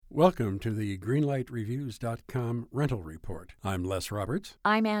Welcome to the GreenlightReviews.com rental report. I'm Les Roberts.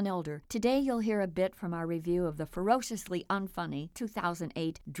 I'm Ann Elder. Today you'll hear a bit from our review of the ferociously unfunny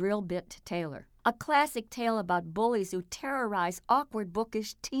 2008 Drill Bit Taylor, a classic tale about bullies who terrorize awkward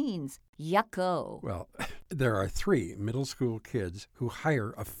bookish teens. Yucko. Well, there are 3 middle school kids who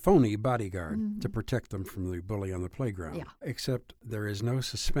hire a phony bodyguard to protect them from the bully on the playground. Yeah. Except there is no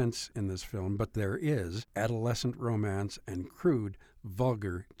suspense in this film, but there is adolescent romance and crude,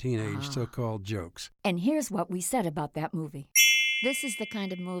 vulgar, teenage so-called jokes. And here's what we said about that movie. This is the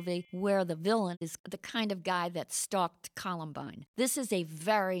kind of movie where the villain is the kind of guy that stalked Columbine. This is a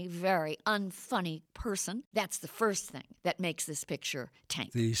very, very unfunny person. That's the first thing that makes this picture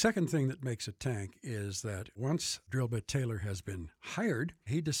tank. The second thing that makes it tank is that once Drillbit Taylor has been hired,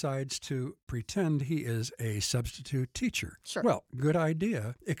 he decides to pretend he is a substitute teacher. Sure. Well, good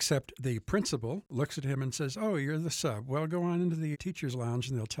idea, except the principal looks at him and says, "Oh, you're the sub. Well, go on into the teacher's lounge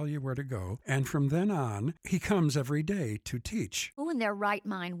and they'll tell you where to go." And from then on, he comes every day to teach. Who in their right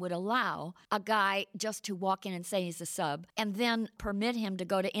mind would allow a guy just to walk in and say he's a sub and then permit him to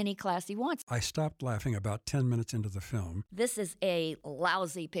go to any class he wants? I stopped laughing about 10 minutes into the film. This is a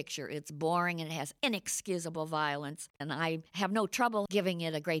lousy picture. It's boring and it has inexcusable violence, and I have no trouble giving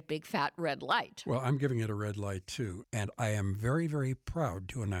it a great big fat red light. Well, I'm giving it a red light too, and I am very, very proud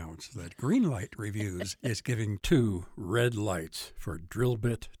to announce that Greenlight Reviews is giving 2 red lights for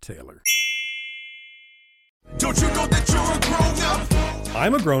Drillbit Taylor. Don't you know that you're a grown-up?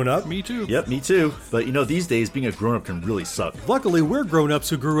 I'm a grown-up. Me too. Yep, me too. But you know, these days being a grown-up can really suck. Luckily, we're grown-ups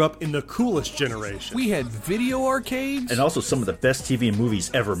who grew up in the coolest generation. We had video arcades. And also some of the best TV and movies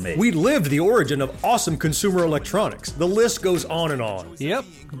ever made. We lived the origin of awesome consumer electronics. The list goes on and on. Yep,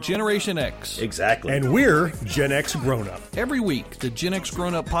 Generation X. Exactly. And we're Gen X grown-up. Every week, the Gen X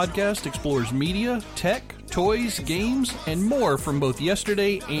Grown Up podcast explores media, tech, toys, games, and more from both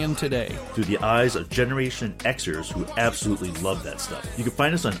yesterday and today. Through the eyes of Generation Xers who absolutely love that stuff. You can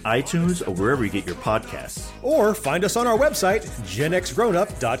find us on iTunes or wherever you get your podcasts. Or find us on our website,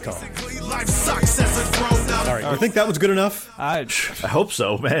 genxgrownup.com. Life sucks as a grown-up. All right, you think that was good enough? I hope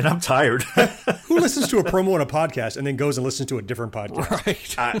so, man. I'm tired. Who listens to a promo on a podcast and then goes and listens to a different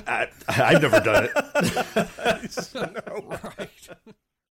podcast? Right. I've never done it. No. Right.